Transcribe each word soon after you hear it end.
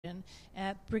Conversation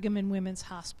at Brigham and Women's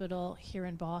Hospital here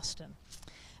in Boston.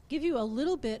 Give you a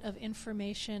little bit of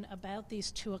information about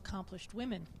these two accomplished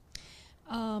women.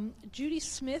 Judith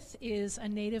Smith is a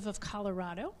native of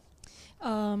Colorado.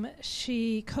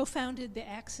 She co-founded the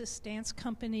Axis Dance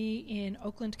Company in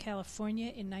Oakland, California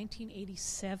in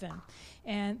 1987.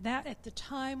 And that at the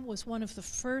time was one of the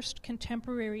first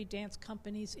contemporary dance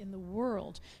companies in the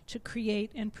world to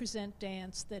create and present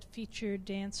dance that featured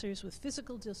dancers with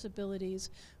physical disabilities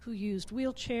who used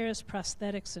wheelchairs,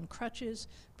 prosthetics, and crutches,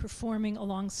 performing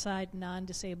alongside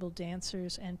non-disabled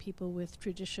dancers and people with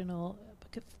traditional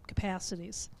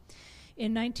capacities.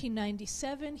 In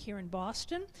 1997, here in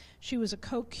Boston, she was a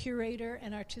co-curator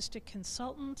and artistic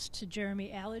consultant to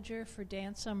Jeremy Allager for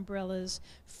Dance Umbrella's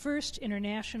first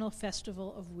International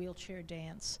Festival of Wheelchair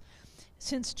Dance.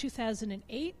 Since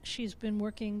 2008, she's been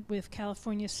working with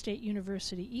California State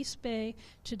University East Bay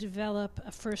to develop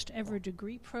a first-ever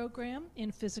degree program in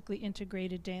physically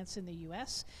integrated dance in the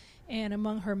U.S., and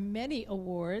among her many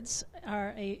awards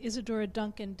are a Isadora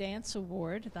Duncan Dance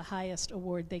Award, the highest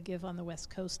award they give on the West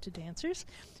Coast to dancers,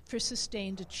 for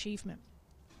sustained achievement.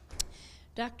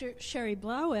 Dr. Cheri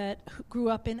Blauwet grew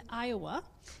up in Iowa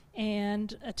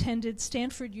and attended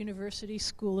Stanford University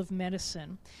School of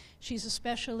Medicine. She's a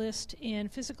specialist in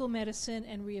physical medicine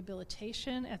and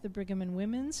rehabilitation at the Brigham and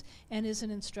Women's and is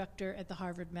an instructor at the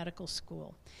Harvard Medical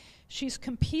School. She's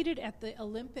competed at the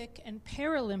Olympic and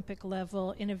Paralympic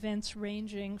level in events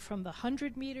ranging from the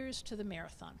 100 meters to the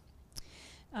marathon.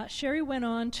 Cheri went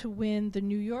on to win the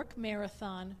New York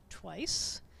Marathon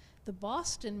twice, the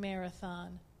Boston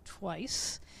Marathon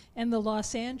twice, and the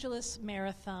Los Angeles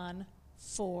Marathon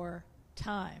 4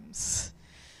 times.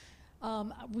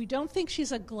 We don't think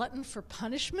she's a glutton for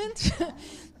punishment,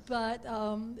 but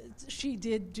she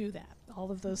did do that,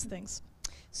 all of those things.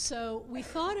 So we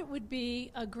thought it would be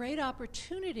a great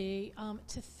opportunity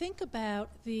to think about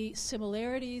the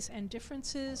similarities and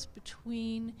differences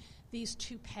between these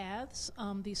two paths,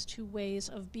 these two ways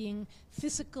of being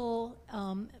physical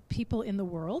people in the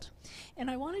world.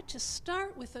 And I wanted to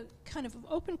start with a kind of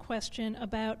open question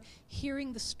about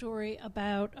hearing the story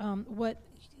about what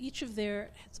each of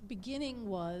their beginning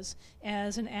was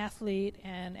as an athlete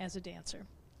and as a dancer.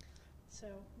 So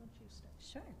why don't you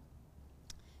start? Sure.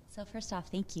 So first off,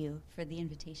 thank you for the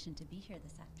invitation to be here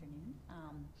this afternoon.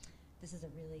 This is a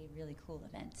really, really cool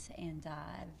event, and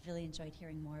I've really enjoyed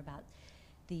hearing more about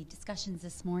the discussions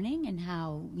this morning and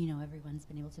how, you know, everyone's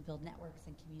been able to build networks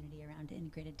and community around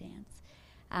integrated dance.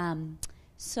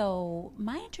 So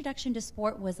my introduction to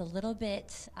sport was a little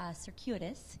bit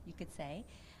circuitous, you could say.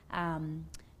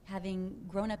 Having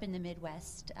grown up in the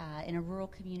Midwest, in a rural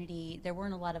community, there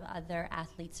weren't a lot of other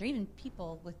athletes or even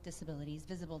people with disabilities,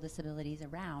 visible disabilities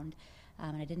around,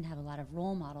 and I didn't have a lot of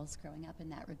role models growing up in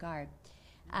that regard.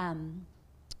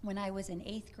 When I was in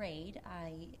 8th grade,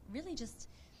 I really just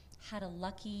had a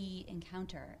lucky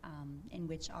encounter in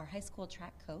which our high school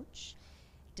track coach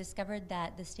discovered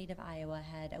that the state of Iowa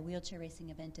had a wheelchair racing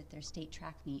event at their state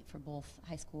track meet for both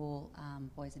high school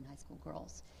boys and high school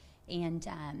girls. And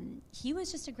he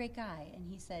was just a great guy, and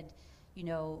he said, you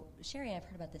know, Cheri, I've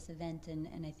heard about this event,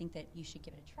 and I think that you should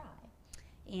give it a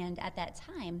try. And at that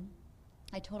time,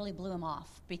 I totally blew him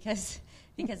off because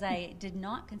I did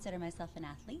not consider myself an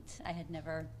athlete. I had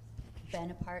never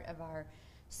been a part of our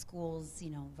school's,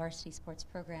 you know, varsity sports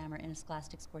program or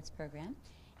interscholastic sports program.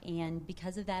 And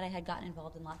because of that, I had gotten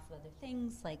involved in lots of other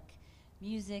things like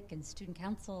music and student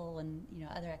council and, you know,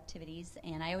 other activities.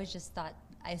 And I always just thought,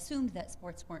 I assumed that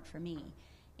sports weren't for me.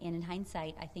 And in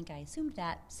hindsight, I think I assumed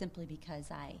that simply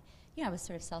because I was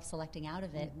sort of self-selecting out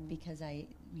of it because I,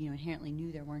 you know, inherently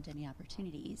knew there weren't any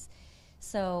opportunities.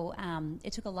 So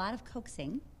it took a lot of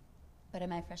coaxing, but in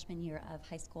my freshman year of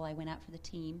high school, I went out for the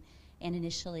team, and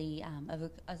initially I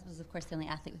was, of course, the only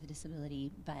athlete with a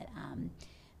disability,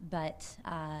 but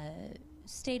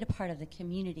stayed a part of the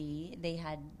community. They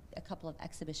had a couple of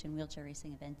exhibition wheelchair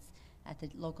racing events at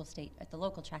the local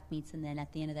track meets, and then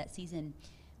at the end of that season,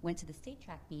 went to the state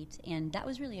track meet, and that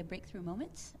was really a breakthrough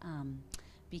moment.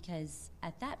 Because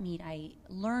at that meet, I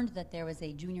learned that there was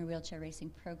a junior wheelchair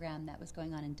racing program that was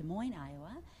going on in Des Moines,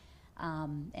 Iowa.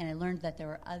 And I learned that there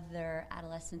were other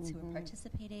adolescents who were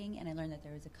participating, and I learned that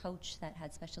there was a coach that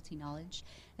had specialty knowledge.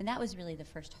 And that was really the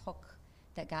first hook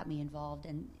that got me involved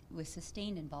and with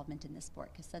sustained involvement in this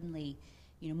sport, because suddenly,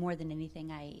 you know, more than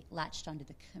anything, I latched onto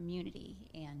the community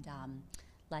and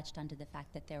latched onto the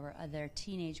fact that there were other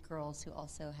teenage girls who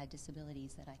also had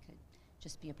disabilities that I could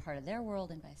just be a part of their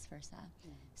world and vice versa.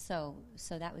 Yeah. So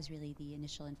that was really the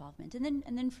initial involvement. And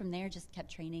then from there just kept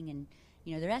training, and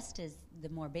you know, the rest is the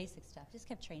more basic stuff. Just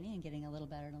kept training and getting a little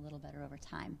better and a little better over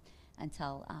time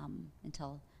until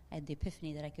I had the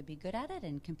epiphany that I could be good at it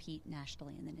and compete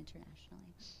nationally and then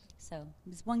internationally. So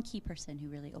there's one key person who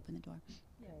really opened the door.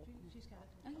 Yeah, she's got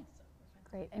it. Oh, yeah.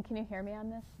 Great. And can you hear me on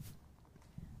this?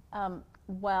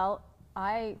 Well,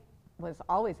 I was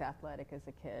always athletic as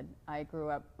a kid. I grew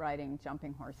up riding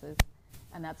jumping horses,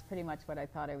 and that's pretty much what I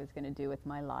thought I was going to do with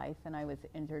my life. And I was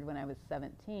injured when I was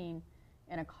 17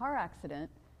 in a car accident.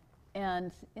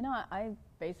 And, you know, I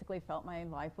basically felt my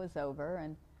life was over.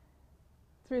 And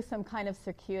through some kind of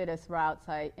circuitous routes,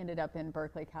 I ended up in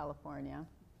Berkeley, California,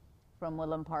 from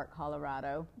Woodland Park,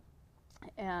 Colorado,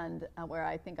 and where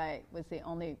I think I was the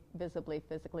only visibly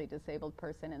physically disabled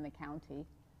person in the county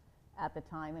at the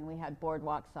time, and we had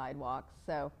boardwalk sidewalks,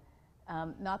 so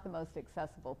not the most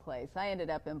accessible place. I ended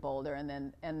up in Boulder and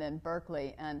then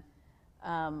Berkeley, and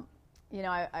you know,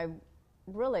 I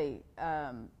really,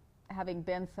 having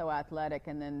been so athletic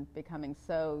and then becoming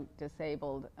so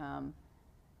disabled,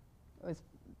 was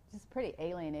just pretty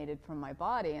alienated from my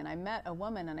body. And I met a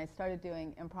woman, and I started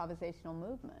doing improvisational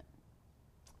movement.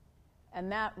 And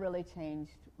that really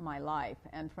changed my life.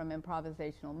 And from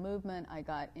improvisational movement, I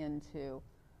got into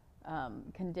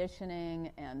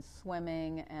conditioning and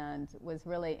swimming, and was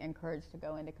really encouraged to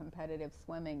go into competitive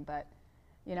swimming. But,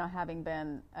 you know, having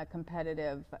been a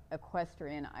competitive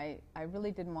equestrian, I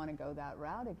really didn't want to go that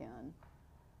route again.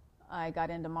 I got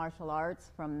into martial arts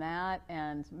from that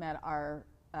and met our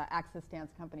Access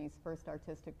Dance Company's first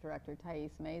artistic director,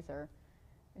 Thais Mazer.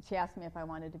 And she asked me if I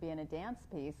wanted to be in a dance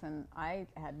piece, and I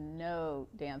had no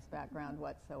dance background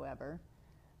whatsoever.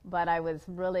 But I was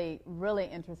really, really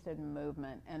interested in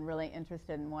movement and really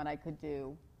interested in what I could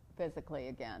do physically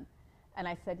again. And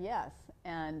I said yes.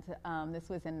 And this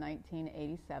was in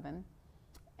 1987.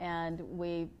 And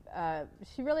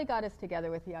she really got us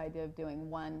together with the idea of doing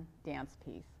one dance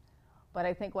piece. But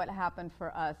I think what happened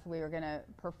for us, we were going to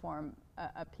perform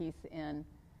a piece in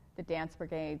the Dance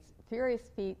Brigade's Furious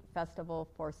Feet Festival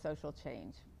for Social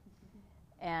Change,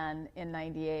 and in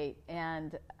 '98.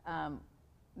 And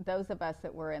those of us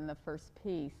that were in the first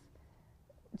piece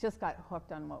just got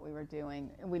hooked on what we were doing.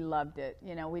 We loved it.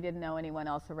 You know, we didn't know anyone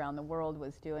else around the world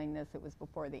was doing this. It was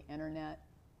before the internet,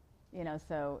 you know,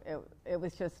 so it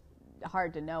was just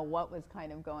hard to know what was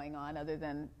kind of going on, other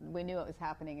than we knew it was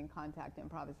happening in contact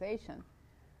improvisation.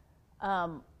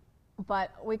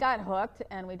 But we got hooked,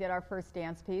 and we did our first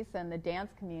dance piece, and the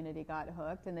dance community got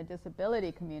hooked, and the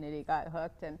disability community got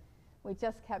hooked, and we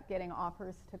just kept getting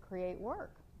offers to create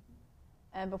work.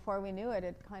 And before we knew it,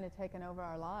 it kind of taken over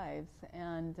our lives.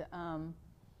 And,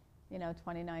 you know,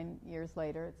 29 years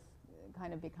later, it's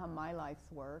kind of become my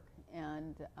life's work.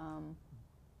 And,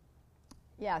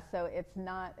 yeah, so it's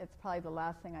probably the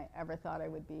last thing I ever thought I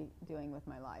would be doing with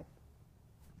my life.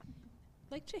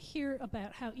 I'd like to hear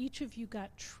about how each of you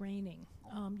got training.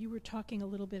 You were talking a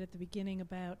little bit at the beginning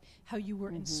about how you were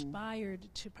inspired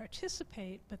to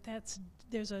participate, but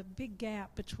there's a big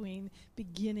gap between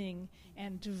beginning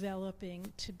and developing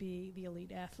to be the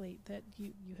elite athlete that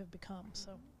you have become.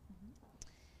 So,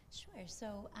 Sure.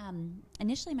 So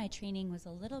initially my training was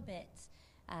a little bit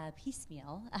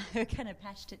piecemeal. I kind of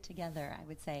patched it together, I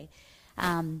would say.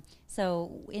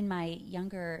 So in my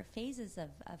younger phases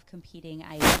of competing,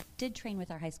 I did train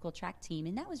with our high school track team,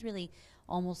 and that was really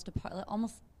almost,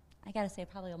 I gotta say,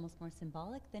 probably almost more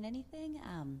symbolic than anything.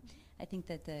 I think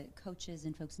that the coaches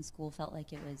and folks in school felt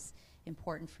like it was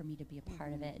important for me to be a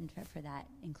part of it and for that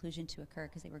inclusion to occur,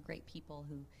 because they were great people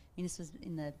who, I mean, this was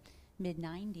in the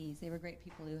mid-90s, they were great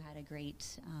people who had a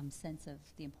great sense of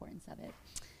the importance of it.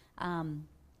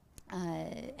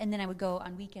 And then I would go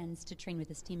on weekends to train with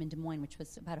this team in Des Moines, which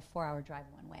was about a 4-hour drive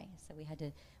one way. So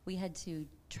we had to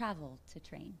travel to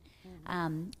train.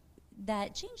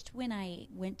 That changed when I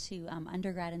went to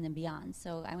undergrad and then beyond.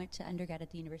 So I went to undergrad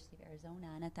at the University of Arizona,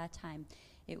 and at that time,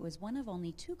 it was one of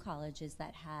only 2 colleges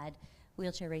that had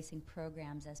wheelchair racing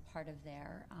programs as part of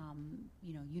their,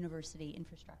 university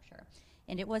infrastructure.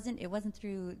 And it wasn't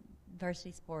through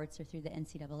varsity sports or through the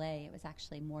NCAA. It was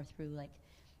actually more through like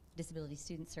Disability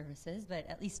Student Services, but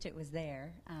at least it was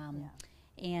there.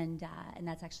 And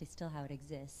that's actually still how it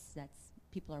exists.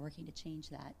 People are working to change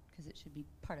that, because it should be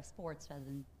part of sports rather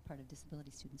than part of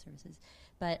Disability Student Services.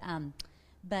 But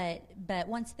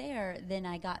once there, then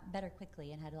I got better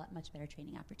quickly and had much better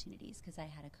training opportunities, because I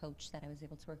had a coach that I was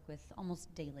able to work with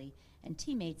almost daily, and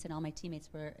teammates, and all my teammates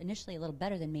were initially a little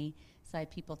better than me, so I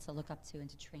had people to look up to and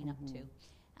to train up to.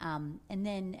 And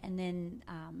then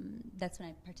that's when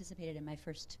I participated in my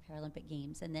first Paralympic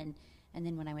Games. And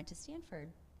then when I went to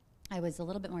Stanford, I was a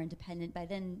little bit more independent. By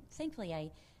then, thankfully, I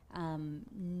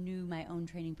knew my own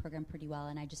training program pretty well,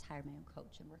 and I just hired my own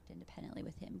coach and worked independently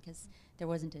with him, because there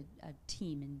wasn't a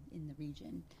team in the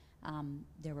region.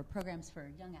 There were programs for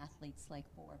young athletes like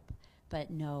BORP, but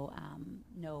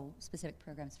no specific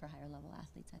programs for higher level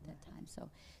athletes at that time. So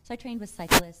I trained with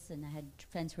cyclists, and I had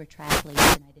friends who were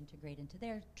triathletes, and I'd integrate into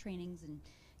their trainings and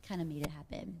kind of made it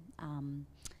happen.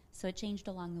 So it changed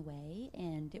along the way,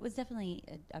 and it was definitely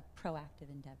a proactive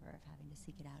endeavor of having to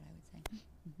seek it out, I would say.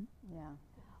 Mm-hmm. Yeah.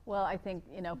 Well, I think,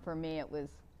 for me it was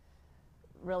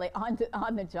really on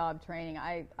the job training.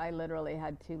 I literally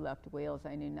had 2 left wheels.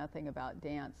 I knew nothing about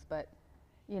dance, but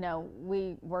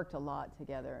we worked a lot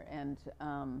together, and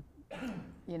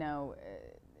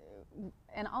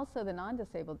and also the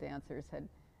non-disabled dancers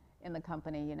in the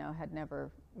company had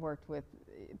never worked with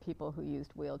people who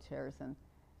used wheelchairs,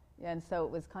 and so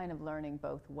it was kind of learning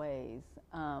both ways.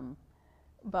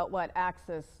 But what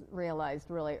Access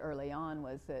realized really early on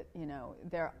was that,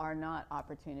 there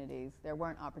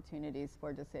weren't opportunities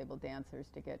for disabled dancers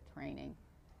to get training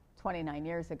 29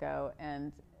 years ago,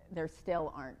 and there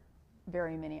still aren't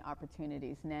very many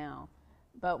opportunities now.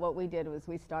 But what we did was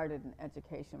we started an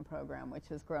education program, which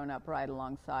has grown up right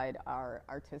alongside our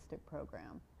artistic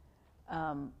program.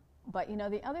 But,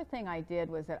 the other thing I did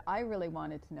was that I really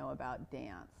wanted to know about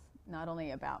dance. Not only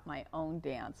about my own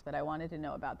dance, but I wanted to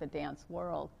know about the dance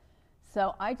world.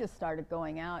 So I just started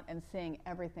going out and seeing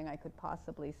everything I could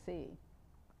possibly see.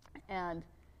 And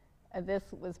this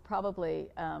was probably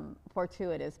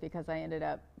fortuitous, because I ended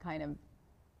up kind of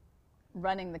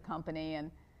running the company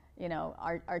and,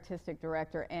 artistic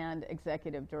director and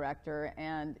executive director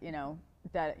and,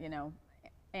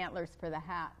 antlers for the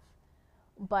hats.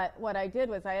 But what I did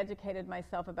was I educated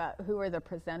myself about who are the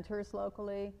presenters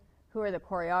locally, who are the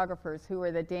choreographers, who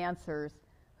are the dancers,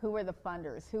 who were the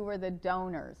funders, who were the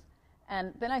donors.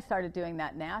 And then I started doing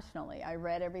that nationally. I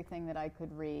read everything that I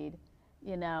could read,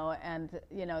 and,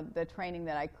 the training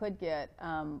that I could get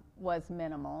was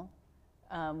minimal.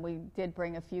 We did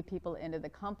bring a few people into the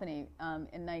company.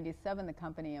 In '97, the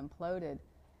company imploded.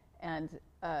 And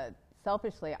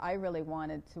selfishly, I really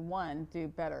wanted to, one, do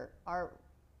better art,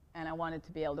 and I wanted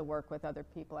to be able to work with other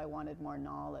people. I wanted more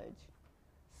knowledge.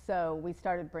 So we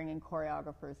started bringing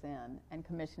choreographers in and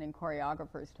commissioning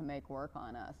choreographers to make work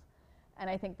on us. And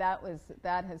I think that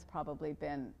has probably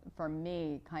been, for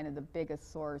me, kind of the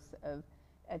biggest source of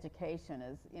education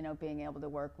is, being able to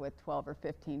work with 12 or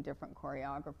 15 different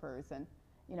choreographers and,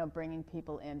 bringing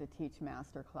people in to teach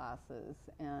master classes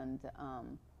and,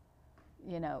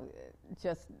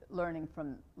 just learning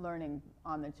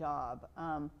on the job.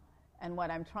 And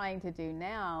what I'm trying to do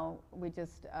now,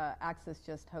 Access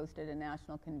just hosted a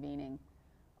national convening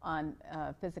on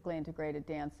physically integrated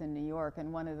dance in New York,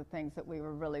 and one of the things that we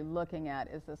were really looking at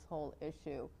is this whole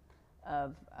issue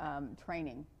of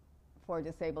training for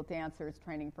disabled dancers,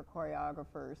 training for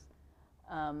choreographers,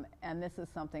 and this is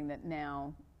something that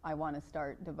now I want to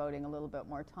start devoting a little bit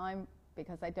more time,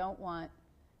 because I don't want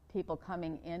people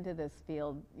coming into this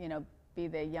field, be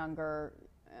they younger,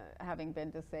 having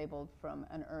been disabled from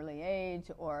an early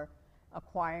age or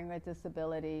acquiring a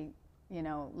disability,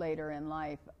 later in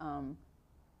life.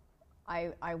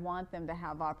 I want them to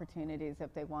have opportunities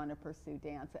if they want to pursue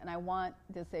dance. And I want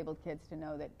disabled kids to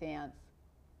know that dance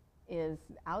is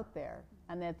out there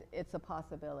and that it's a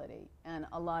possibility. And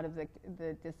a lot of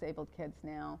the disabled kids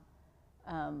now,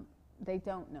 they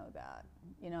don't know that,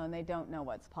 and they don't know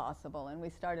what's possible. And we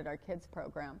started our kids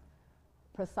program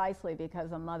precisely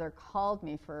because a mother called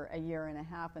me for a year and a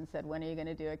half and said, when are you going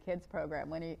to do a kids program?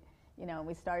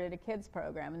 We started a kids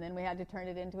program, and then we had to turn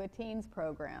it into a teens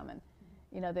program. And,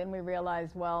 then we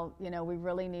realized, well, we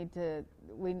really need to,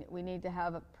 we need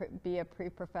to be a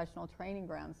pre-professional training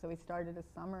ground. So we started a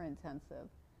summer intensive,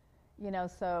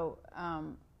 so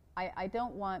I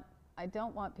don't want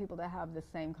people to have the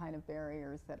same kind of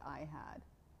barriers that I had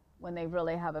when they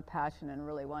really have a passion and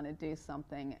really want to do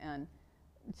something and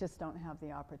just don't have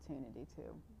the opportunity to.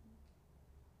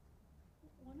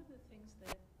 One of the things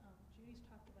that Judy's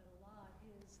talked about a lot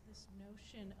is this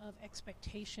notion of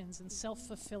expectations and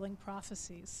self-fulfilling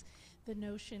prophecies. The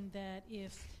notion that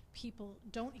if people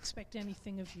don't expect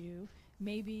anything of you,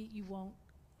 maybe you won't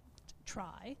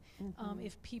try. Mm-hmm.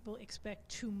 If people expect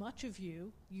too much of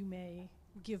you, you may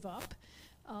give up.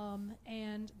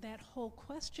 And that whole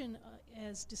question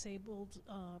as disabled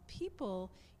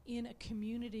people in a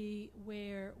community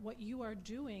where what you are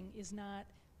doing is not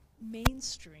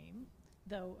mainstream,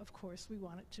 though of course we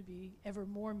want it to be ever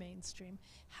more mainstream.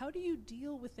 How do you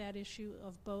deal with that issue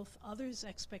of both others'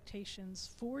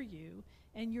 expectations for you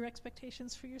and your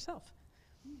expectations for yourself?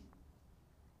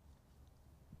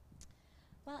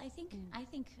 Well, I think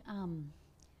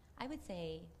I would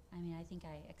say, I think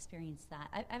I experienced that.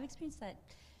 I've experienced that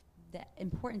the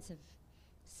importance of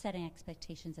setting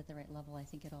expectations at the right level, I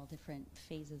think, at all different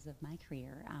phases of my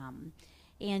career.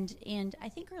 And I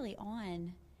think early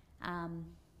on,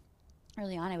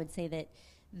 I would say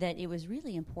that it was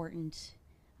really important.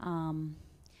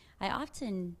 I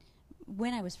often,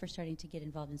 when I was first starting to get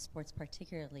involved in sports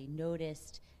particularly,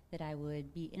 noticed that I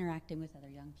would be interacting with other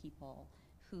young people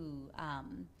who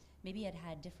maybe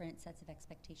had different sets of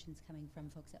expectations coming from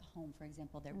folks at home. For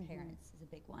example, their parents is a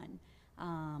big one,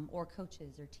 or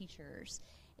coaches or teachers.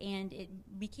 And it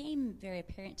became very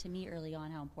apparent to me early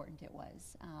on how important it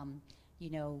was.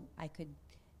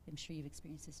 I'm sure you've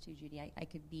experienced this too, Judy. I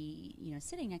could be,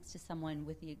 sitting next to someone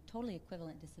with the totally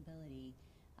equivalent disability,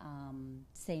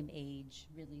 same age,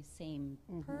 really same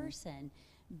person,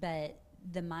 but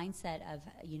the mindset of,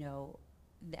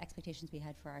 the expectations we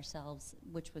had for ourselves,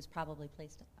 which was probably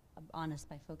placed on us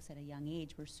by folks at a young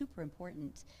age, were super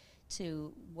important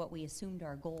to what we assumed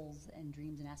our goals and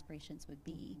dreams and aspirations would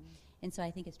be. And so I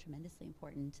think it's tremendously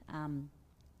important.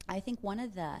 I think one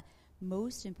of the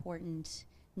most important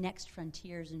next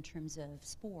frontiers in terms of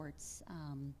sports,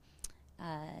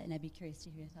 and I'd be curious to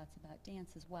hear your thoughts about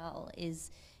dance as well, is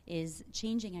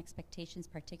changing expectations,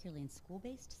 particularly in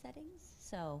school-based settings.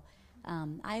 So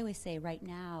I always say right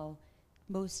now,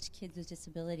 most kids with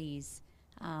disabilities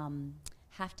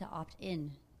have to opt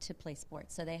in to play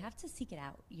sports. So they have to seek it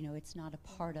out. It's not a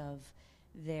part of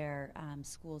their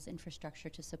school's infrastructure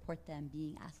to support them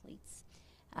being athletes.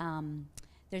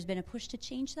 There's been a push to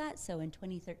change that. So in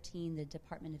 2013, the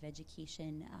Department of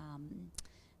Education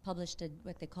published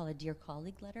what they call a Dear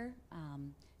Colleague letter,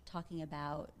 talking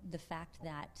about the fact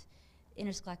that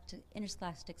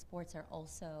interscholastic sports are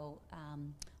also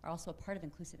a part of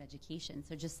inclusive education.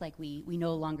 So just like we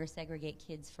no longer segregate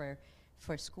kids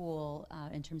for school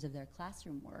in terms of their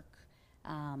classroom work,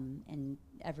 and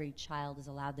every child is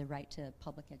allowed the right to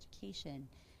public education.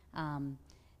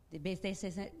 They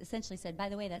essentially said, by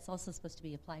the way, that's also supposed to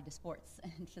be applied to sports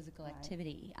and physical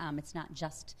activity. It's not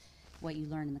just what you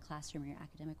learn in the classroom or your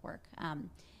academic work.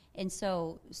 And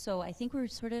so I think we're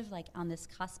sort of like on this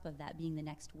cusp of that being the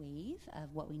next wave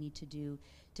of what we need to do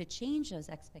to change those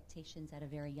expectations at a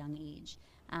very young age.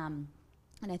 And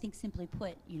I think simply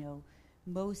put,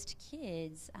 most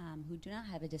kids who do not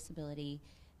have a disability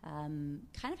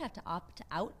kind of have to opt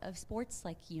out of sports.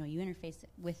 Like, you interface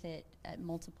with it at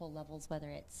multiple levels, whether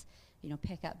it's,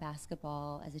 pick up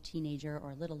basketball as a teenager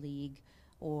or Little League,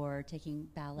 or taking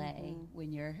ballet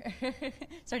when you're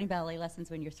starting ballet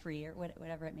lessons when you're 3 or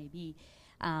whatever it may be.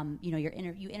 You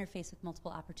interface with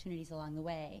multiple opportunities along the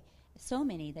way, so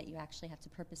many that you actually have to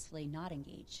purposefully not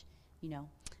engage.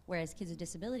 Whereas kids with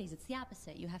disabilities, it's the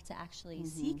opposite. You have to actually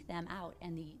seek them out,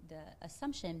 and the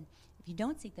assumption, if you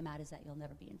don't seek them out, is that you'll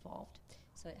never be involved.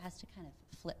 So it has to kind of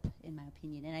flip, in my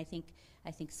opinion. And I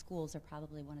think schools are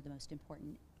probably one of the most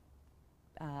important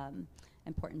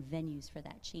venues for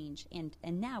that change. And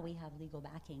now we have legal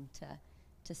backing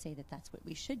to say that that's what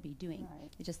we should be doing.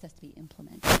 Right. It just has to be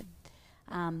implemented.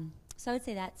 So I would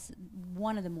say that's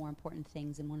one of the more important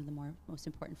things and one of the most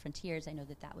important frontiers. I know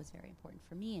that was very important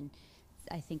for me, and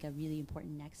I think a really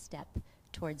important next step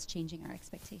towards changing our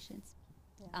expectations.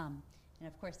 Yeah. And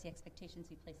of course, the expectations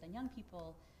we place on young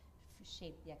people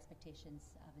shape the expectations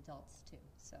of adults too.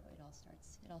 So it all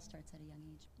starts at a young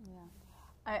age. Yeah,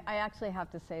 I actually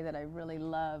have to say that I really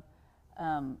love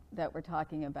that we're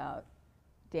talking about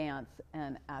dance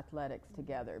and athletics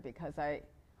together, because I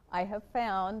have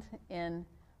found in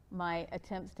my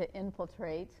attempts to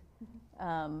infiltrate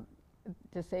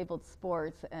disabled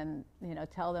sports and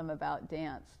tell them about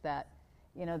dance that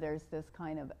there's this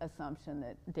kind of assumption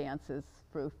that dance is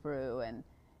frou-frou and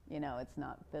it's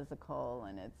not physical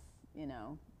and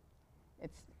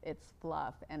it's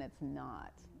fluff, and it's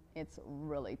not. It's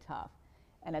really tough,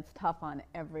 and it's tough on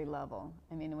every level.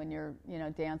 I mean, when you're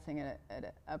dancing at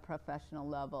a professional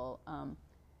level,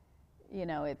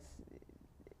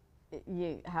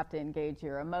 you have to engage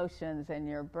your emotions and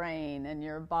your brain and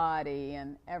your body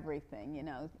and everything,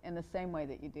 in the same way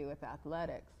that you do with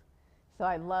athletics. So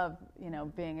I love,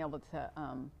 being able to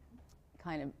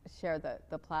kind of share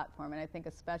the platform, and I think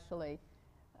especially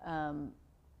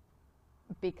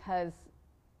because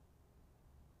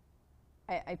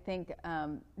I think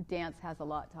dance has a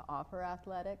lot to offer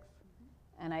athletics,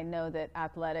 and I know that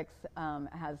athletics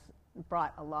has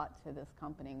brought a lot to this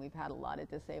company. We've had a lot of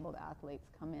disabled athletes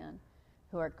come in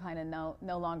who are kind of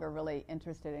no longer really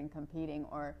interested in competing,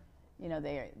 or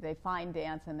they find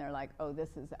dance and they're like, oh, this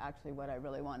is actually what I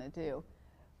really want to do.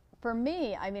 For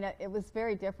me, I mean, it was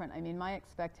very different. I mean, my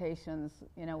expectations,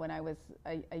 when I was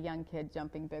a young kid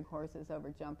jumping big horses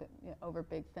over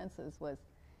big fences was,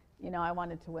 I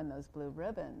wanted to win those blue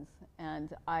ribbons.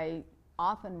 And I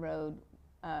often rode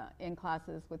in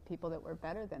classes with people that were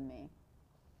better than me.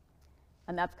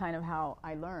 And that's kind of how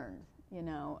I learned, you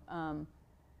know.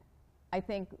 I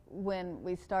think when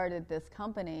we started this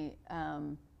company,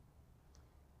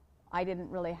 I didn't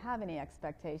really have any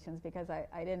expectations because I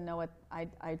didn't know what I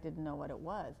didn't know what it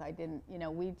was. I didn't, you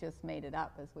know, we just made it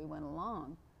up as we went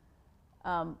along.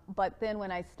 But then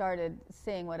when I started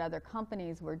seeing what other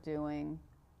companies were doing,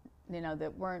 you know,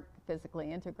 that weren't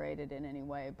physically integrated in any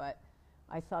way, but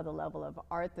I saw the level of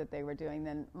art that they were doing,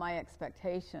 then my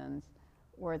expectations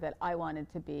were that I wanted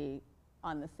to be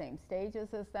on the same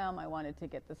stages as them. I wanted to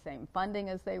get the same funding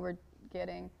as they were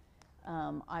getting.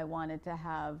 I wanted to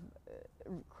have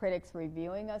critics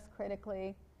reviewing us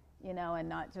critically, you know, and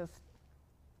not just,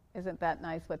 isn't that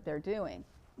nice what they're doing?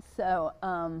 So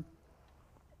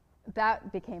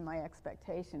that became my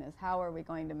expectation, is how are we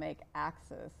going to make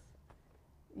Axis,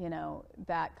 you know,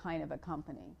 that kind of a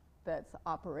company that's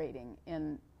operating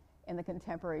in the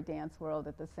contemporary dance world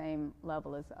at the same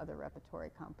level as other repertory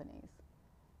companies.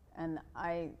 And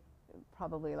I,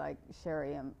 probably like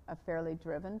Cheri, am a fairly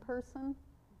driven person.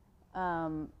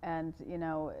 And, you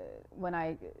know, when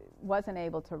I wasn't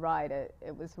able to ride it,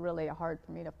 it was really hard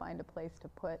for me to find a place to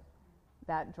put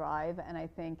that drive. And I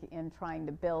think in trying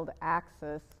to build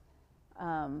Axis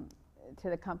to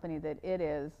the company that it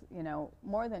is, you know,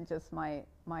 more than just my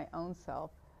own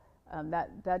self,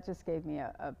 that just gave me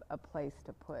a place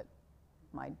to put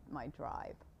my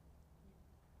drive.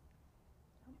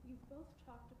 You've both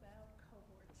talked about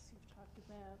cohorts. You've talked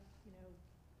about, you know,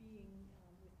 being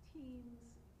with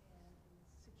teams and in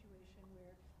a situation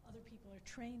where other people are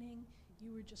training.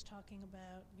 You were just talking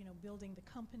about, you know, building the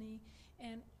company.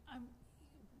 And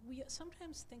we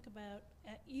sometimes think about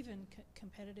even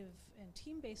competitive and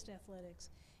team-based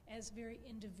athletics as very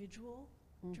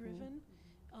individual-driven,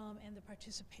 and the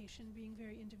participation being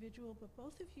very individual. But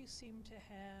both of you seem to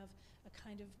have a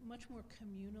kind of much more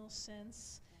communal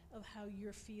sense of how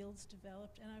your fields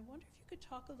developed. And I wonder if you could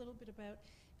talk a little bit about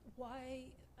why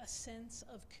a sense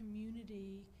of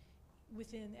community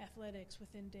within athletics,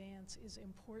 within dance, is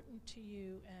important to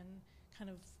you, and kind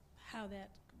of how that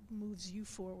moves you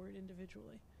forward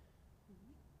individually.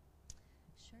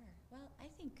 Sure. Well,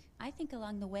 I think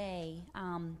along the way,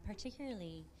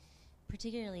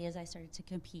 particularly as I started to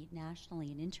compete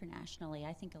nationally and internationally,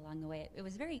 I think along the way it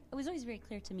was always very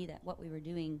clear to me that what we were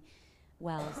doing,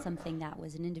 well, something that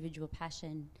was an individual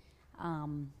passion,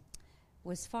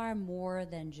 was far more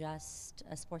than just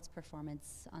a sports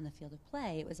performance on the field of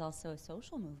play. It was also a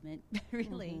social movement,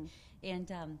 really.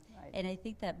 And Right. and I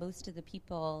think that most of the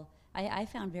people, I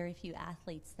found very few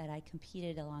athletes that I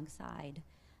competed alongside,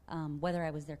 whether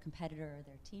I was their competitor or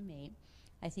their teammate.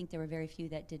 I think there were very few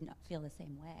that didn't feel the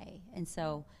same way. And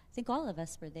so I think all of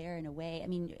us were there in a way. I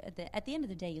mean, at the end of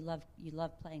the day, you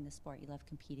love playing the sport, you love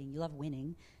competing, you love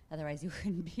winning. Otherwise, you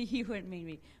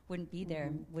wouldn't be there,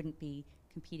 and wouldn't be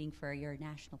competing for your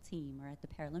national team or at the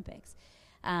Paralympics.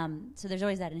 So there's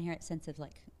always that inherent sense of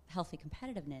like healthy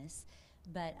competitiveness.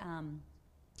 But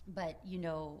you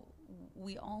know,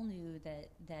 we all knew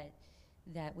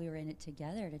that we were in it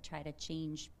together to try to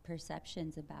change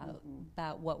perceptions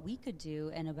about what we could do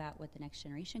and about what the next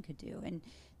generation could do. And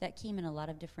that came in a lot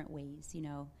of different ways, you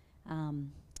know.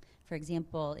 For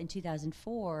example, in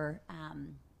 2004,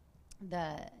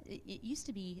 it used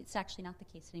to be, it's actually not the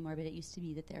case anymore, but it used to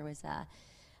be that there was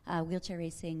a wheelchair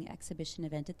racing exhibition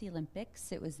event at the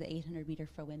Olympics. It was the 800 meter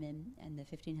for women and the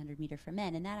 1500 meter for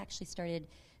men. And that actually started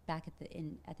back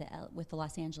with the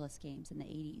Los Angeles Games in the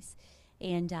 80s.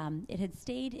 And it had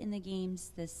stayed in the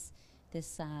games, this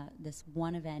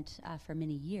one event for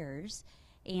many years.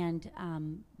 And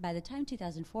by the time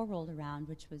 2004 rolled around,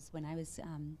 which was when I was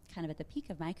kind of at the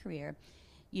peak of my career,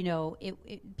 you know,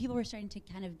 people were starting to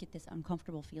kind of get this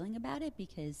uncomfortable feeling about it,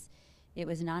 because it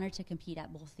was an honor to compete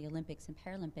at both the Olympics and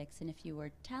Paralympics. And if you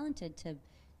were talented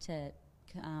to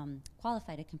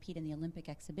qualify to compete in the Olympic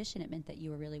exhibition, it meant that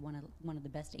you were really one of the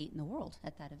best 8 in the world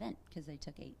at that event, because they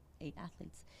took eight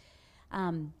athletes.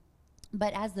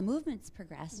 But as the movements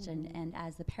progressed and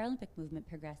as the Paralympic movement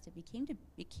progressed, it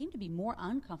came to be more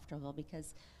uncomfortable,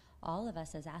 because all of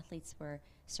us as athletes were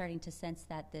starting to sense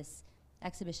that this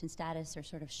exhibition status, or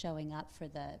sort of showing up for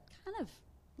the kind of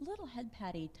little head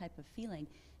patty type of feeling,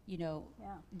 you know,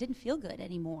 didn't feel good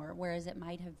anymore, whereas it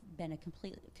might have been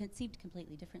conceived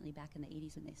completely differently back in the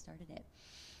 80s when they started it.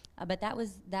 But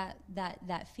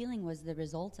that feeling was the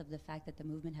result of the fact that the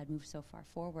movement had moved so far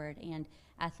forward, and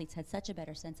athletes had such a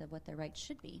better sense of what their rights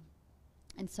should be.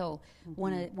 And so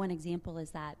one example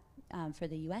is that for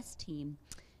the U.S. team,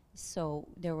 so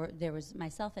there was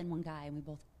myself and one guy, and we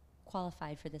both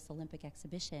qualified for this Olympic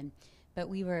exhibition. but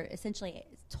we were essentially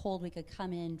told we could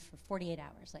come in for 48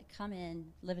 hours, like come in,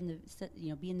 live in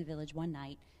the, be in the village one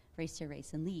night, race your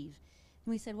race, and leave.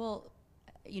 And we said, well,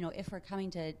 if we're coming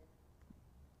to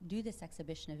do this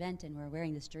exhibition event and we're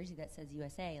wearing this jersey that says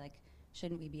USA, like,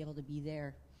 shouldn't we be able to be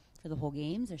there for the whole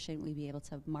games, or shouldn't we be able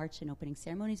to march in opening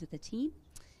ceremonies with the team?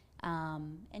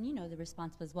 And the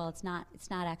response was, well, it's not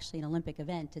actually an Olympic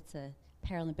event; it's a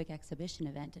Paralympic exhibition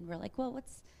event. And we're like, well,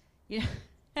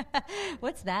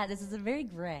 what's that? This is a very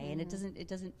gray, and it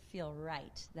doesn't feel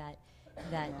right that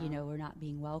we're not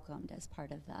being welcomed as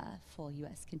part of the full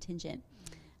U.S. contingent.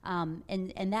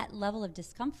 And that level of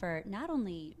discomfort, not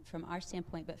only from our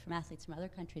standpoint, but from athletes from other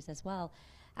countries as well,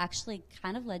 actually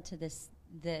kind of led to this.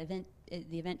 The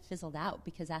event fizzled out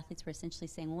because athletes were essentially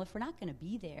saying, well, if we're not going to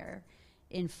be there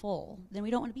in full, then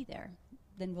we don't want to be there.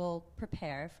 Then we'll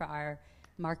prepare for our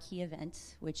marquee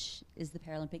event, which is the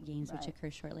Paralympic Games, which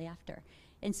occurs shortly after.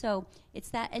 And so it's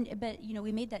that, but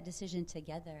we made that decision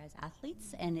together as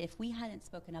athletes, and if we hadn't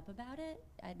spoken up about it,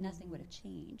 nothing would have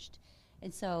changed.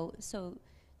 And so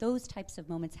those types of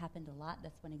moments happened a lot.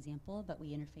 That's one example, but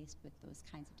we interfaced with those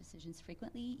kinds of decisions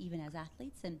frequently, even as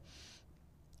athletes. And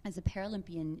as a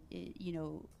Paralympian,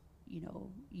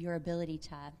 your ability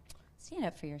to stand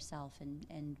up for yourself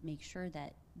and make sure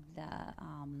that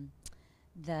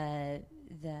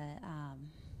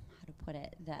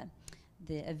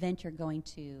the event you're going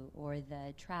to, or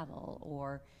the travel,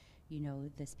 or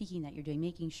the speaking that you're doing,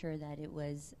 making sure that it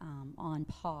was on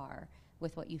par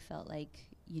with what you felt like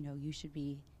you should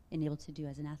be able to do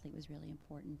as an athlete was really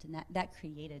important, and that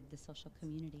created the social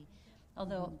community.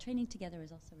 Although training together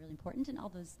is also really important, and all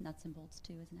those nuts and bolts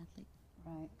too as an athlete.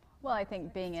 Right. Well, I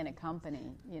think being in a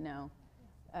company,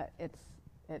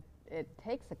 it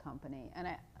takes a company, and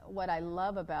what I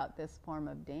love about this form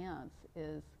of dance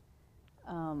is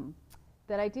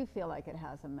that I do feel like it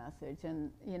has a message.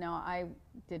 And I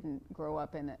didn't grow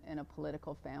up in a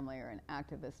political family or an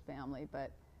activist family,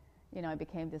 but I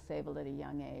became disabled at a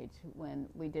young age when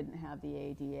we didn't have the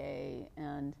ADA,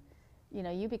 and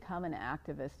you become an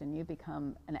activist and you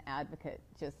become an advocate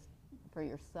just for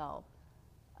yourself.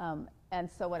 And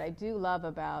so what I do love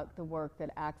about the work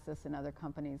that Access and other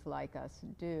companies like us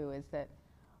do is that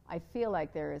I feel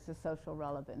like there is a social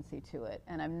relevancy to it.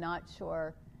 And I'm not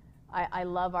sure, I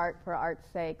love art for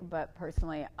art's sake, but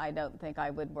personally I don't think I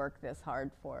would work this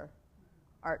hard for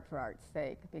art's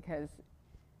sake, because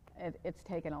it's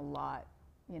taken a lot,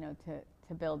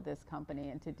 to build this company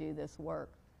and to do this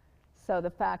work. So the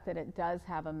fact that it does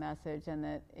have a message, and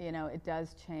that it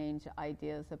does change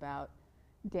ideas about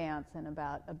dance and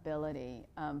about ability,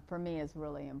 for me is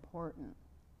really important.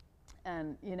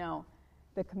 And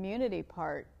the community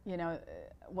part,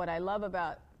 what I love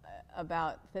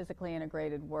about physically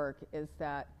integrated work is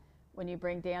that when you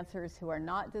bring dancers who are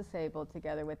not disabled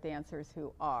together with dancers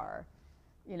who are,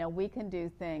 we can do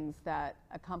things that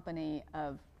a company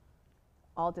of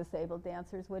all disabled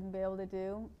dancers wouldn't be able to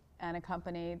do, and a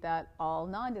company that all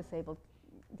non-disabled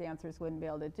dancers wouldn't be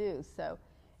able to do. So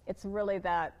it's really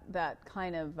that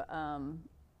kind of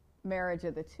marriage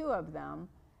of the two of them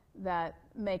that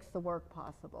makes the work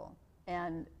possible.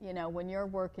 And when you're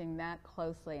working that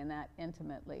closely and that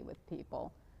intimately with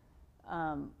people,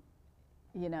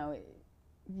 you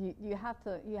have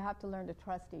to learn to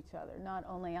trust each other, not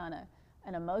only on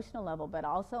an emotional level, but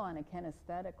also on a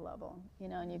kinesthetic level.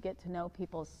 And you get to know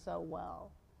people so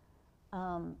well.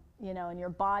 And your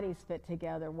bodies fit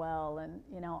together well, and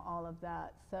all of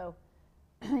that. So,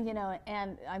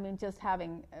 and I mean, just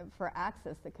having for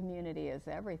Access, the community is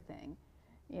everything.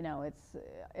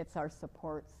 It's our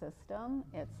support system,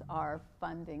 it's our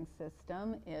funding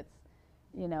system, it's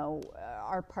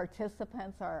our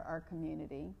participants, our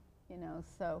community.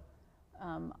 So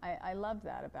I love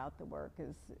that about the work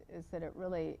is that it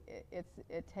really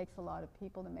it takes a lot of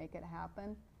people to make it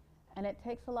happen, and it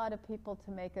takes a lot of people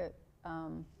to make it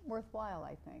worthwhile,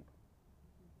 I think.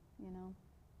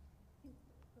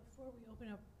 Before we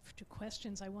open up to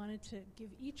questions, I wanted to give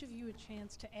each of you a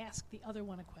chance to ask the other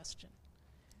one a question.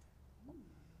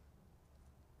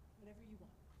 Whatever you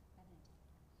want.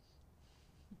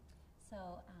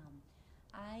 So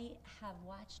I have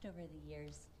watched over the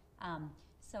years.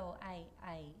 So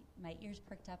my ears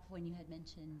perked up when you had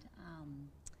mentioned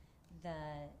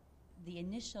the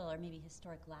initial or maybe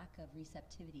historic lack of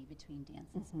receptivity between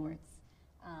dance and sports,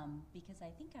 because I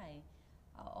think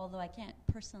although I can't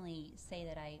personally say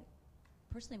that I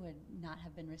personally would not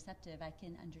have been receptive, I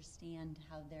can understand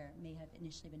how there may have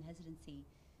initially been hesitancy,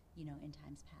 in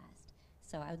times past.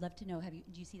 So I would love to know,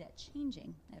 do you see that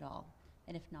changing at all?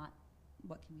 And if not,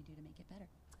 what can we do to make it better?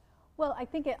 Well, I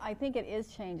think it is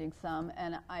changing some,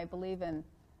 and I believe in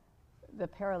the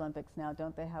Paralympics now,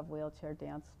 don't they have wheelchair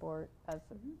dance sport?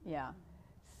 Yeah.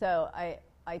 So I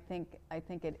think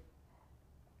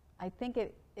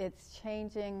it's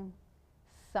changing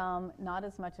some, not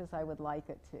as much as I would like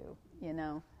it to, you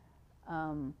know.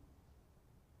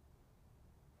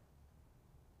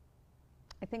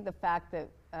 I think the fact that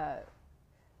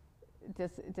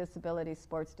disability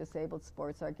sports, disabled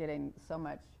sports are getting so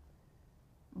much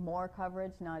more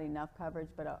coverage, not enough coverage,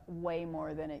 but way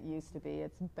more than it used to be.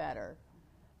 It's better,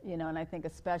 you know, and I think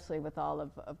especially with all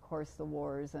of course, the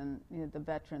wars and, you know, the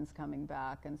veterans coming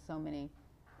back and so many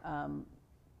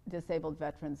disabled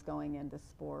veterans going into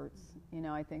sports, you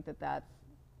know, I think that that's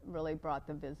really brought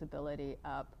the visibility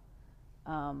up.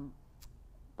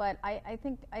 But I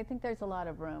think there's a lot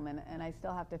of room, and I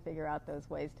still have to figure out those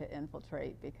ways to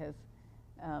infiltrate, because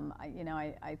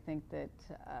I think that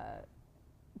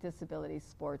disability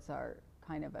sports are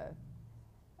kind of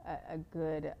a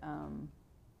good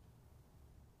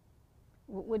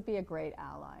would be a great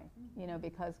ally, you know,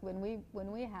 because when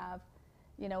we have,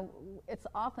 you know, it's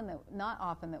not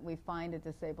often that we find a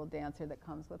disabled dancer that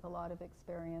comes with a lot of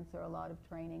experience or a lot of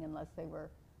training, unless they were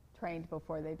trained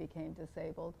before they became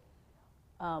disabled.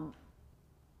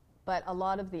 But a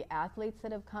lot of the athletes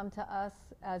that have come to us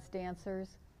as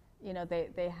dancers, you know,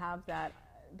 they have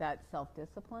that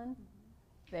self-discipline.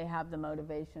 They have the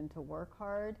motivation to work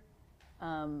hard.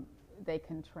 They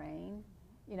can train,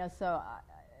 you know, so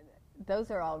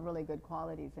those are all really good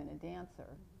qualities in a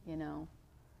dancer, you know.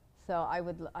 So I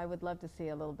would love to see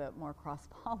a little bit more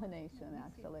cross-pollination,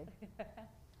 actually.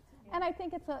 And I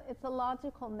think it's a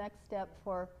logical next step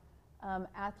for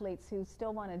athletes who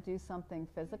still want to do something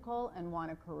physical and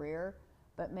want a career,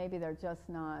 but maybe they're just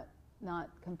not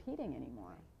competing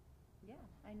anymore. Yeah,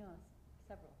 I know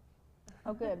several.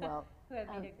 Oh, good. Well, who have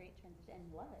made a great transition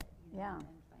and love it, you know, yeah. and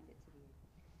find it to be.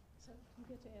 So you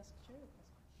get to ask Cheri a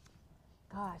question.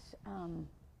 Gosh,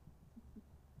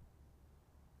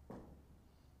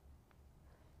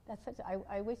 that's such.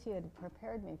 I wish you had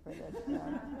prepared me for this.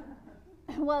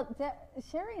 Well,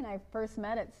 Cheri and I first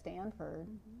met at Stanford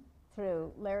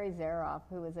through Larry Zaroff,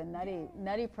 who was a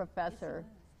nutty professor.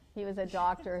 He was a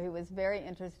doctor who was very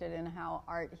interested in how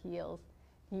art heals.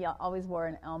 He always wore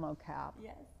an Elmo cap.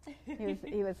 Yes.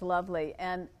 He was lovely.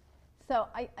 And so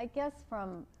I guess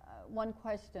from one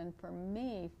question for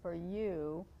me, for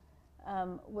you,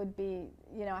 would be,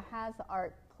 you know, has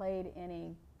art played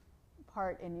any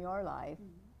part in your life,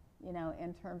 you know,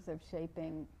 in terms of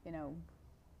shaping, you know,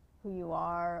 who you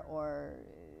are, or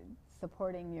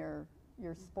supporting your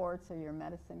sports or your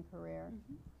medicine career?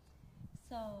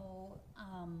 So,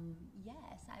 yes,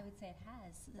 I would say it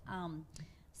has.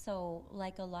 So,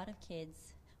 like a lot of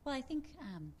kids, well, I think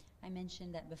I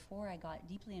mentioned that before I got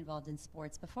deeply involved in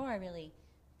sports, before I really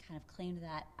kind of claimed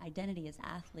that identity as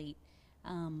athlete,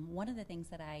 one of the things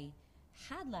that I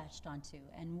had latched onto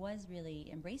and was really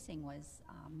embracing was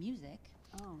music.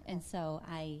 Oh, okay. And so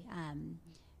I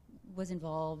was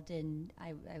involved in,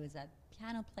 I was a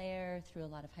piano player through a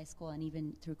lot of high school and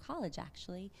even through college,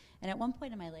 actually. And at one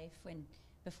point in my life,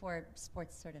 before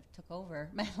sports sort of took over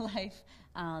my life,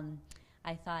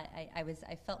 I thought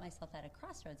I felt myself at a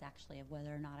crossroads, actually, of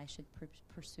whether or not I should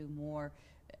pursue more.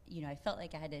 You know, I felt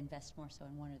like I had to invest more so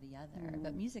in one or the other.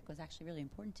 But music was actually really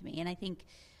important to me, and I think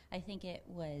it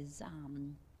was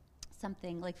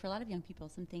something, like for a lot of young people,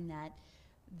 something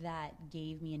that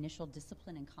gave me initial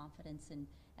discipline and confidence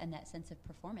and that sense of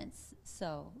performance.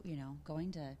 So, you know,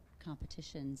 going to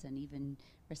competitions and even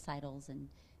recitals and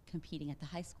competing at the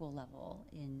high school level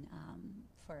in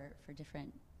for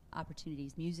different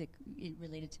opportunities, music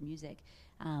related to music,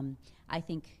 I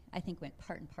think went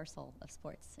part and parcel of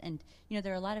sports. And you know,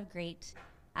 there are a lot of great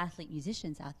athlete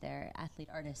musicians out there, athlete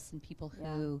artists, and people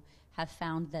who have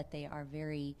found that they are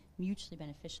very mutually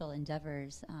beneficial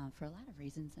endeavors for a lot of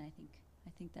reasons. And I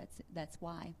think that's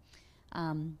why.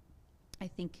 I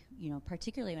think, you know,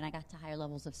 particularly when I got to higher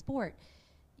levels of sport,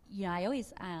 you know, I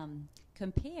always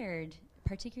compared,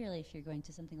 particularly if you're going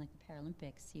to something like the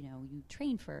Paralympics, you know, you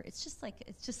train for, it's just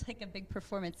like a big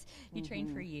performance. You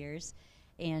train for years,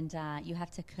 and you have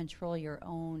to control your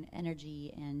own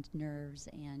energy and nerves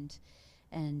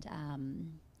and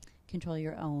control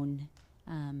your own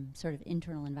sort of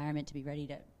internal environment to be ready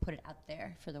to put it out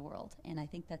there for the world. And I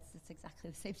think that's exactly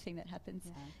the same thing that happens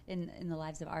in the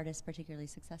lives of artists, particularly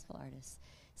successful artists.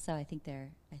 So I think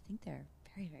they're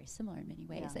very, very similar in many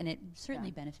ways, and it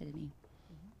certainly benefited me.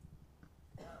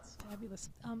 That's fabulous.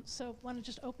 So I want to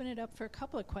just open it up for a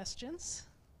couple of questions,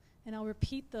 and I'll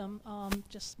repeat them.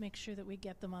 Just make sure that we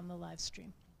get them on the live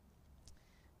stream.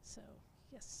 So,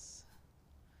 yes.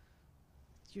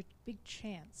 It's your big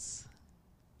chance.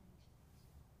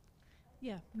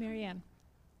 Yeah, Marianne.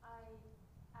 I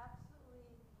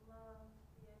absolutely love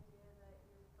the idea that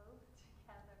you're both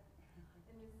together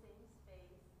in the same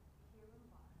space here in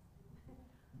Boston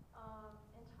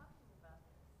and talking about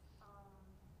this.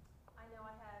 I know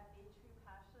I had a true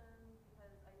passion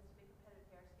because I used to be a competitive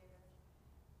pair skater,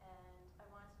 and I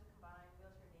wanted to combine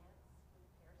wheelchair dance with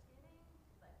pair skating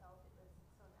because I felt it was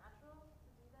so natural to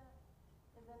do that.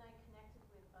 And then I connected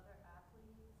with other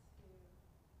athletes who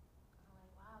I'm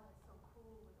like, wow, that's so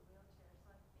cool with a wheelchair.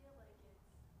 So I feel like it's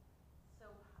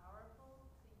so powerful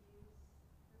to use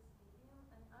this medium.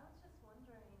 And I was just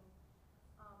wondering,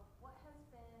 what has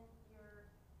been your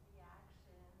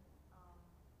reaction to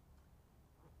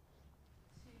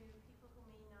people who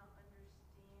may not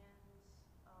understand,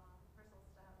 first I'll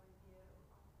start with you,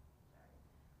 Cheri.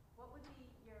 What would be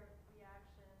your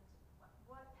reaction to,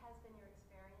 what has been your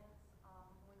experience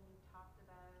when you talked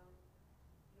about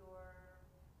your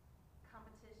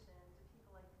competition? Do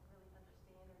people like really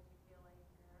understand, or do you feel like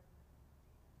you're,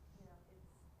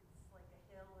 it's like a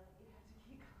hill that you have to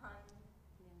keep climbing?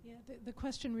 Yeah, the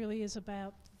question really is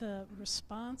about the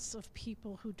response of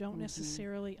people who don't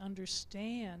necessarily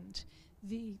understand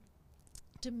the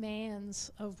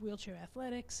demands of wheelchair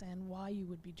athletics and why you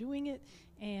would be doing it,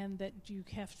 and that you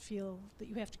have to feel that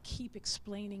you have to keep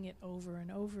explaining it over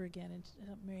and over again. And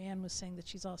Marianne was saying that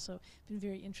she's also been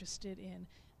very interested in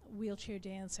wheelchair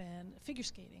dance and figure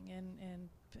skating, and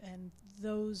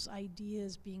those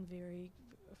ideas being very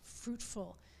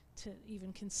fruitful to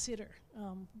even consider,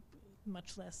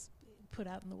 much less put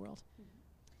out in the world.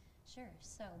 Sure.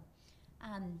 So,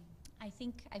 I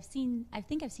think I've seen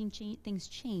things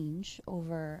change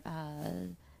over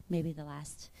maybe the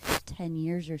last 10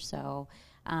 years or so.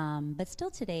 But still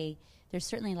today, there's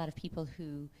certainly a lot of people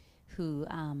who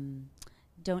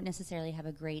don't necessarily have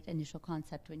a great initial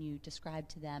concept when you describe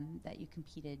to them that you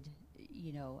competed.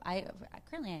 I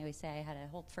always say I had a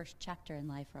whole first chapter in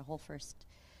life, or a whole first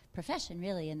profession,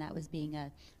 really, and that was being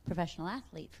a professional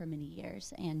athlete for many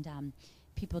years. And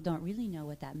people don't really know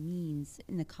what that means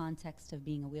in the context of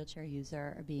being a wheelchair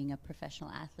user or being a professional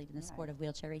athlete in the sport of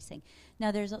wheelchair racing.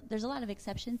 Now, there's a lot of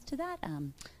exceptions to that.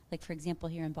 Like, for example,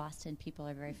 here in Boston, people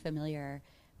are very familiar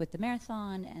with the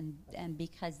marathon, and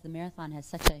because the marathon has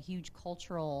such a huge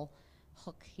cultural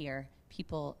hook here,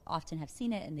 people often have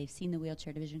seen it, and they've seen the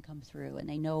wheelchair division come through, and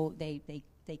they know they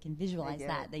can visualize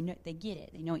that. They get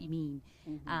it. They know what you mean.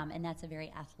 And that's a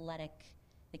very athletic.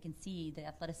 They can see the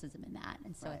athleticism in that,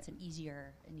 and so it's an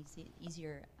easier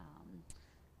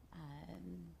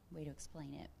way to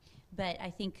explain it. But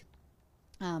I think,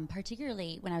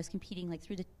 particularly when I was competing, like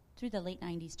through the late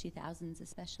 '90s, 2000s,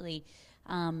 especially,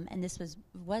 and this was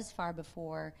far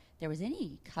before there was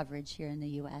any coverage here in the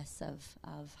U.S.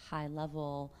 of high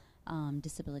level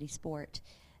disability sport,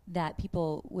 that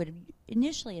people would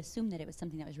initially assume that it was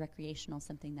something that was recreational,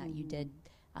 something that you did,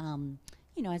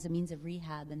 as a means of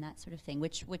rehab and that sort of thing,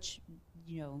 which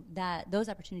that those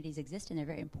opportunities exist, and they're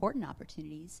very important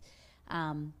opportunities.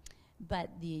 But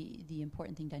the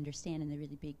important thing to understand, and the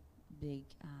really big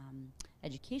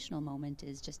educational moment,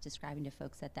 is just describing to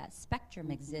folks that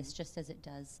spectrum exists just as it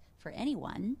does for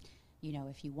anyone.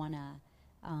 If you want to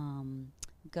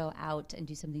go out and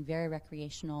do something very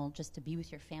recreational just to be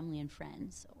with your family and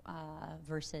friends,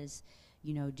 versus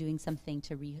doing something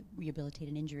to rehabilitate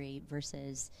an injury,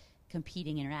 versus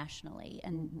competing internationally.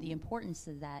 And the importance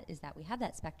of that is that we have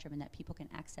that spectrum, and that people can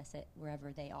access it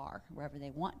wherever they are, wherever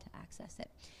they want to access it.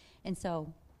 And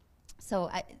so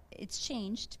it's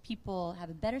changed. People have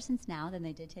a better sense now than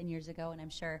they did 10 years ago, and I'm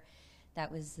sure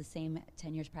that was the same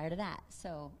 10 years prior to that.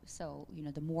 So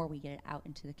the more we get it out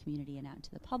into the community and out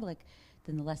into the public,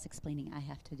 then the less explaining I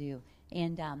have to do.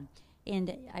 And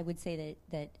I would say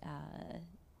that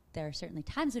there are certainly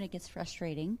times when it gets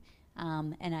frustrating.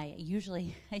 And I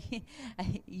usually,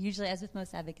 as with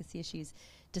most advocacy issues,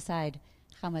 decide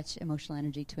how much emotional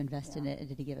energy to invest in it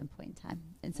at a given point in time.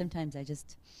 And sometimes I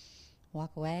just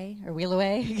walk away or wheel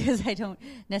away because I don't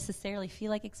necessarily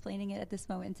feel like explaining it at this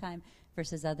moment in time,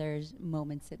 versus other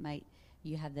moments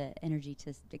you have the energy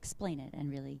to explain it and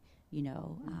really,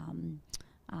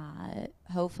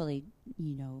 hopefully,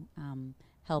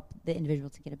 help the individual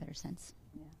to get a better sense.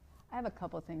 Yeah. I have a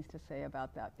couple of things to say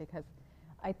about that, because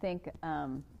I think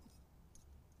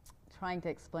trying to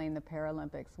explain the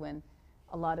Paralympics, when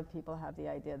a lot of people have the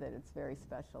idea that it's very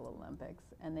special Olympics,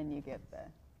 and then you get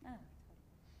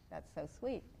that's so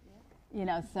sweet.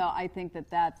 Yeah. So I think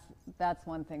that's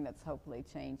one thing that's hopefully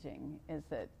changing, is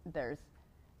that there's,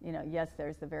 yes,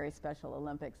 there's the very special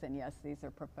Olympics, and yes, these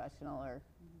are professional or,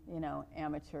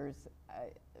 amateurs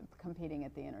competing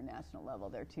at the international level.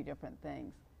 They're two different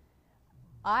things.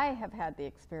 I have had the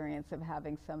experience of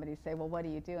having somebody say, well, what do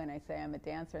you do? And I say, I'm a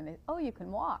dancer. And they, oh, you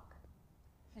can walk.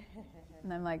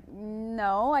 And I'm like,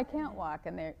 no, I can't walk.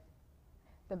 And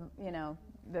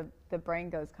the brain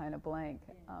goes kind of blank,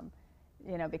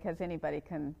 because anybody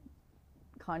can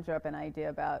conjure up an idea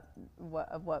about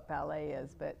what ballet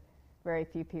is, but very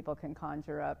few people can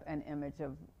conjure up an image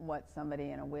of what somebody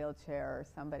in a wheelchair or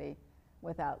somebody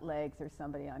without legs or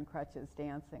somebody on crutches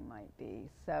dancing might be.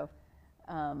 So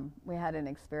we had an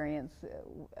experience,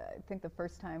 I think the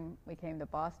first time we came to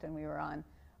Boston, we were on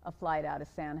a flight out of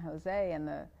San Jose, and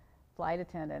the flight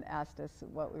attendant asked us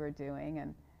what we were doing,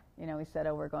 and we said,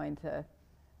 oh, we're going to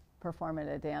perform at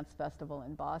a dance festival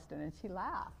in Boston, and she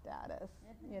laughed at us,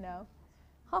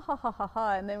 ha ha ha ha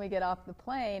ha, and then we get off the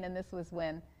plane, and this was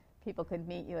when people could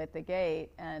meet you at the gate,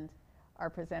 and our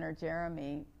presenter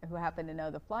Jeremy, who happened to know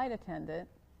the flight attendant,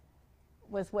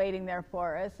 was waiting there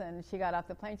for us, and she got off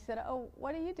the plane. She said, oh,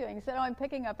 what are you doing? He said, oh, I'm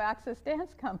picking up Access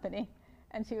Dance Company.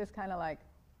 And she was kind of like,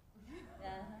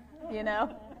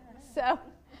 So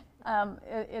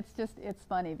it's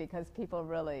funny because people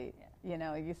really,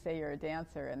 you say you're a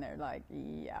dancer, and they're like,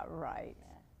 yeah, right. Yeah.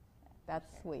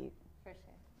 That's sure. sweet. For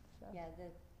sure. So. Yeah,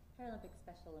 the Paralympic,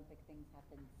 Special Olympic things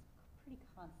happen pretty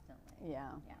constantly. Yeah.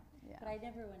 But I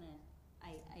never want to,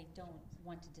 I don't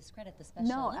want to discredit the Special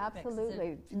No, Olympics. absolutely.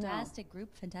 It's a fantastic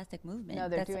group, fantastic movement. No,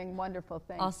 they're That's doing wonderful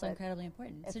things. also incredibly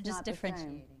important. So it's just not the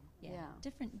differentiating. same. Yeah.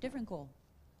 Different goal.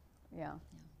 Yeah.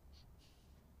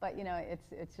 But,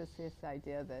 it's just this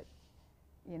idea that,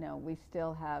 we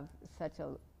still have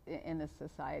in this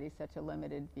society, such a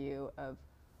limited view of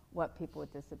what people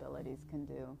with disabilities can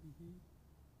do. Mm-hmm.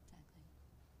 Exactly.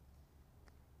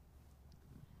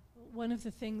 One of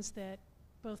the things that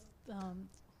both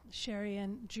Cheri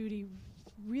and Judy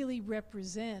really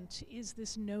represent is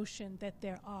this notion that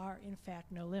there are, in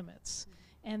fact, no limits,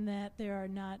 and that there are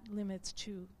not limits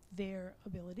to their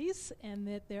abilities, and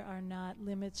that there are not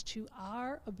limits to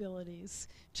our abilities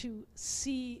to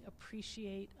see,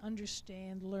 appreciate,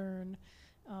 understand, learn,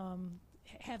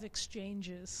 have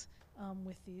exchanges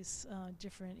with these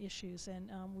different issues. And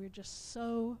we're just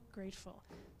so grateful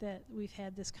that we've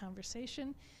had this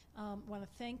conversation. Want to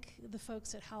thank the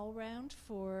folks at HowlRound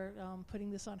for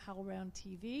putting this on HowlRound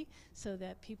TV so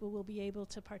that people will be able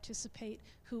to participate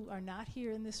who are not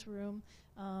here in this room.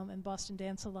 And Boston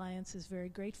Dance Alliance is very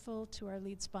grateful to our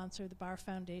lead sponsor, the Barr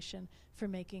Foundation, for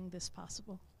making this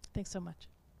possible. Thanks so much.